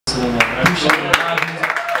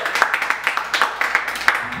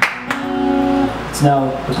It's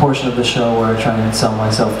now the portion of the show where I try and sell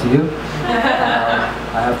myself to you.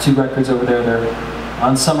 I have 2 records over there. They're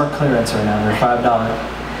on summer clearance right now. They're $5.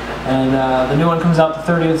 And the new one comes out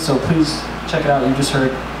the 30th, so please check it out. You just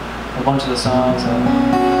heard a bunch of the songs. And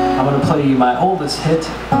I'm going to play you my oldest hit.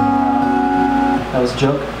 That was a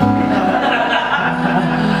joke.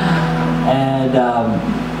 And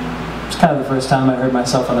it's kind of the first time I heard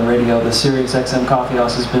myself on the radio. The Sirius XM Coffee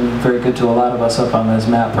House has been very good to a lot of us up on this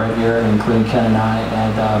map right here, including Ken and I.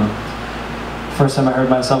 And first time I heard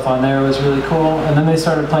myself on there was really cool. And then they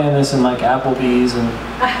started playing this in like Applebee's and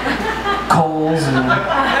Kohl's. And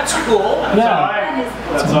that's cool. Yeah.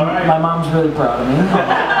 That's all right. My mom's really proud of me.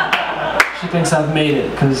 She thinks I've made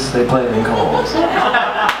it because they play it in Kohl's.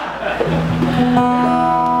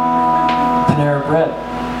 Panera Bread.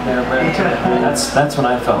 Panera Bread. That's when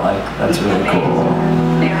I felt like that's really cool.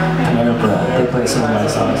 Panera Bread. They play some of my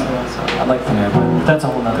songs. So I like Panera Bread. But that's a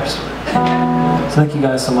whole nother story. So thank you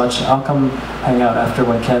guys so much. I'll come hang out after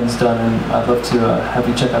when Ken's done, and I'd love to have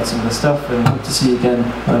you check out some of the stuff, and hope to see you again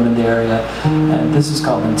when I'm in the area. And this is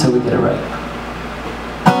called Until We Get It Right.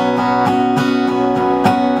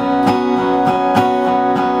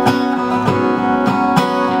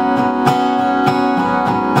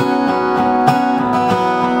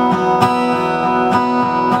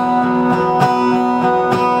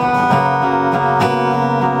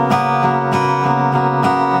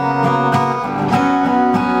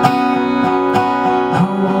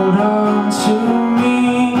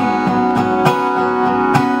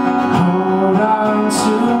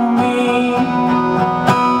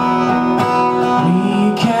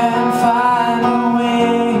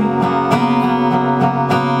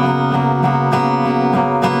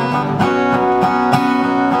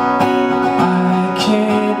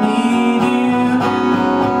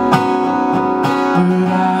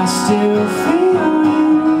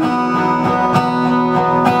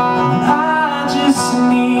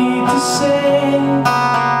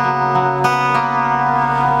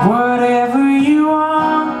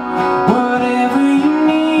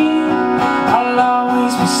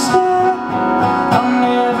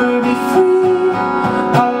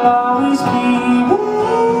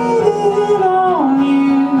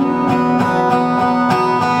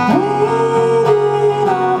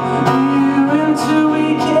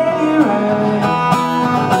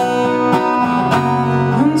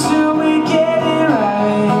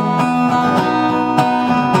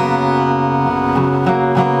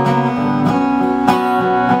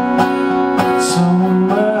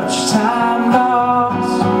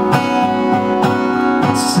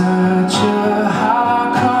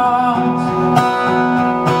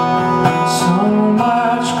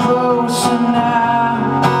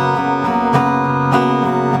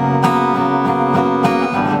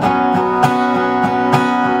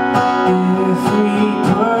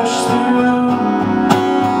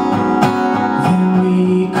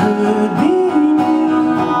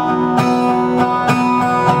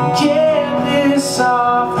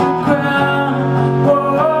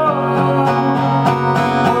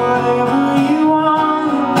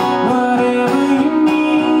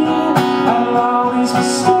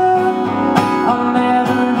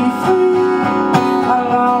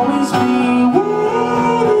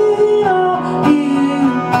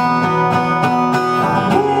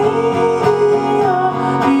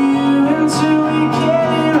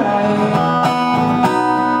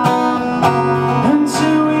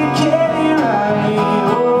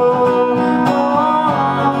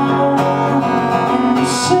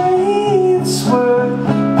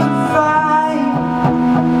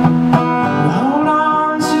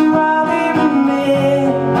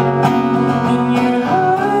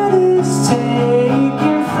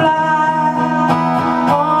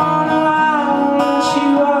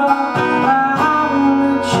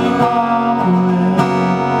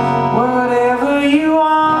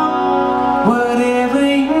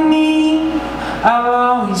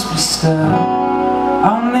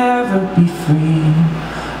 I'll never be free.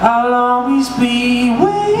 I'll always be